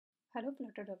Hello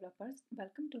Flutter developers,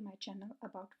 welcome to my channel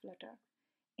about Flutter.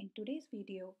 In today's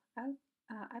video, I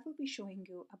will be showing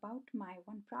you about my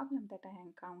one problem that I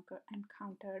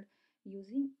encountered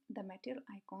using the material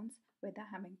icons with the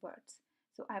hummingbirds.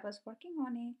 So I was working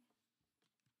on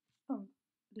a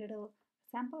little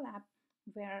sample app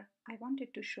where I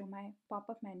wanted to show my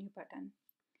pop-up menu button.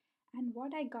 And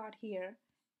what I got here,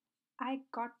 I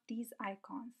got these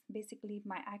icons. Basically,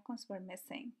 my icons were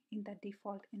missing in the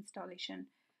default installation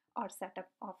or setup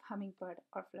of Hummingbird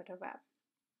or Flutter Web.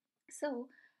 So,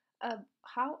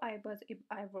 how I was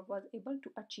able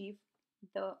to achieve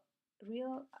the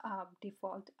real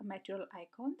default material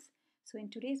icons. So, in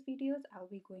today's videos, I'll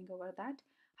be going over that,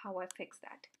 how I fix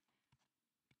that.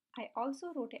 I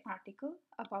also wrote an article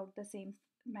about the same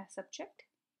subject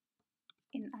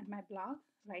in my blog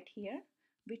right here,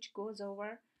 which goes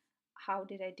over how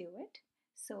did I do it.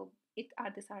 So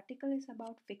this article is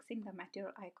about fixing the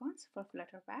material icons for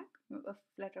Flutter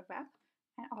Web,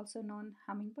 and also known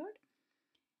Hummingbird.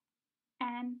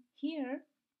 And here,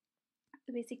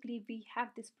 basically, we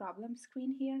have this problem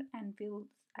screen here, and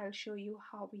I'll show you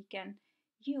how we can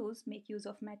make use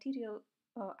of material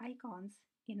icons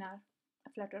in our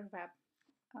Flutter Web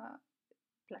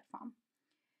platform.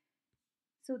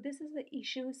 So this is the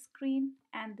issue screen,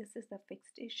 and this is the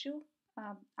fixed issue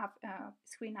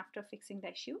screen after fixing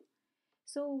the issue.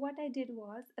 So what I did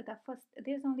was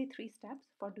there's only 3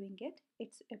 steps for doing it.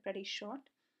 It's a pretty short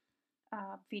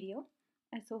video.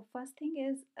 And so first thing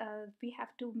is we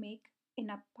have to make in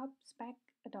a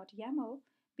pubspec.yaml,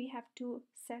 we have to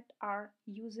set our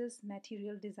uses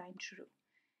material design true.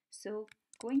 So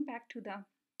going back to the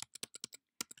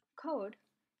code,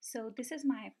 so this is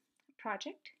my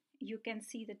project. You can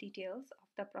see the details of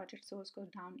the project source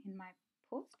code down in my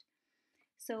post.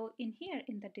 So in here,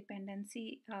 in the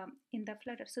dependency, in the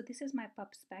Flutter, so this is my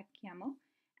pubspec YAML,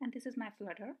 and this is my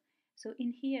Flutter. So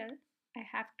in here, I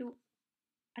have to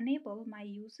enable my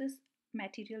uses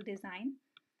material design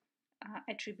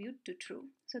attribute to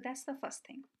true. So that's the first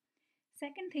thing.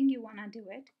 Second thing you want to do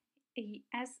it,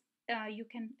 as you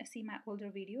can see my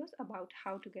older videos about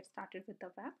how to get started with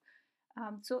the web.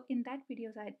 So in that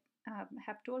videos, I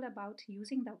have told about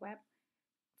using the web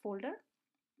folder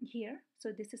here.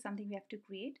 So this is something we have to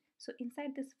create. So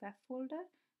inside this web folder,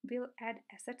 we'll add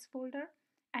assets folder,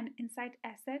 and inside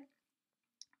asset,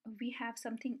 we have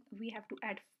to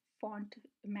add font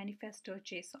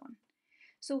manifest.json.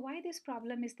 So why this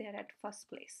problem is there at first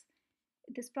place?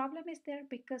 This problem is there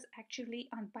because actually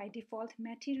by default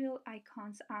material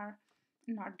icons are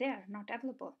not there, not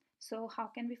available. So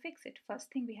how can we fix it? First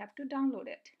thing, we have to download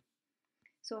it.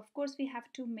 So of course we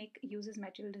have to make uses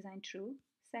material design true.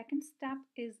 Second step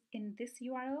is in this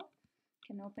URL. You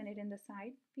can open it in the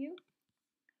side view,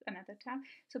 another tab.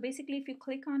 So basically if you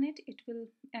click on it, it will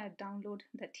download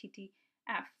the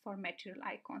TTF for material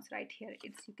icons. Right here,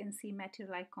 you can see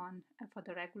material icon for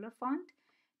the regular font,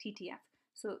 TTF.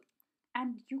 So,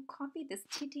 and you copy this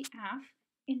TTF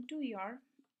into your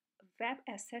web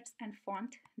assets and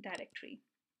font directory.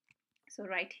 So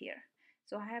right here.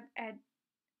 So I've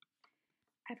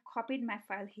copied my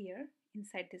file here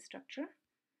inside this structure.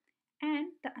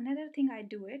 And the another thing I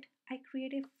do it, I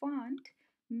create a font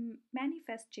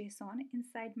manifest JSON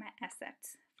inside my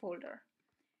assets folder.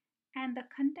 And the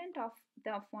content of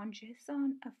the font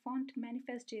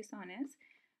manifest JSON is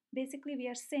basically we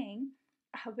are saying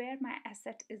where my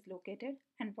asset is located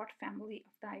and what family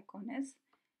of the icon is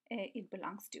it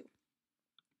belongs to.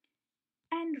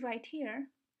 And right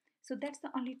here, so that's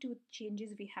the only 2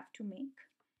 changes we have to make.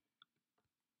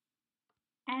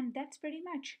 And that's pretty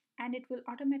much, and it will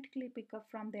automatically pick up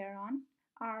from there on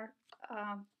our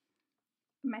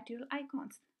material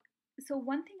icons. So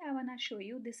one thing I want to show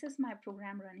you, this is my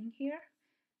program running here,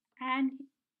 and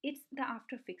it's the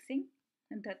after fixing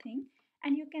the thing,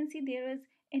 and you can see there is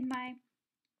in my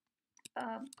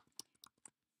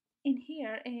in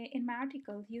here in my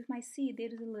article, you might see there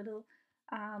is a little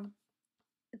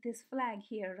this flag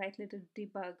here, right, little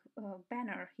debug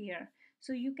banner here.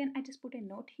 So you can, I just put a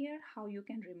note here how you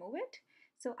can remove it.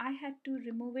 So I had to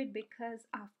remove it because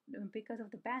of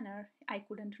the banner. I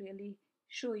couldn't really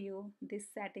show you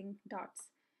this setting dots.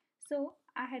 So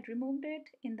I had removed it.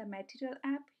 In the material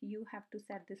app, you have to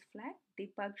set this flag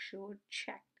debug show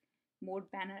checked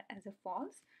mode banner as a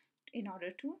false in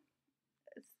order to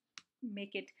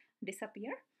make it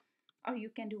disappear, or you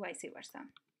can do vice versa.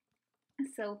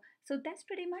 So that's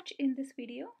pretty much in this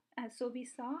video. So we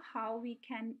saw how we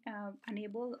can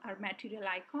enable our material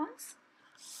icons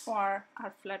for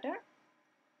our Flutter.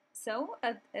 So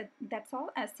that's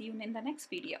all. I'll see you in the next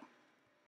video.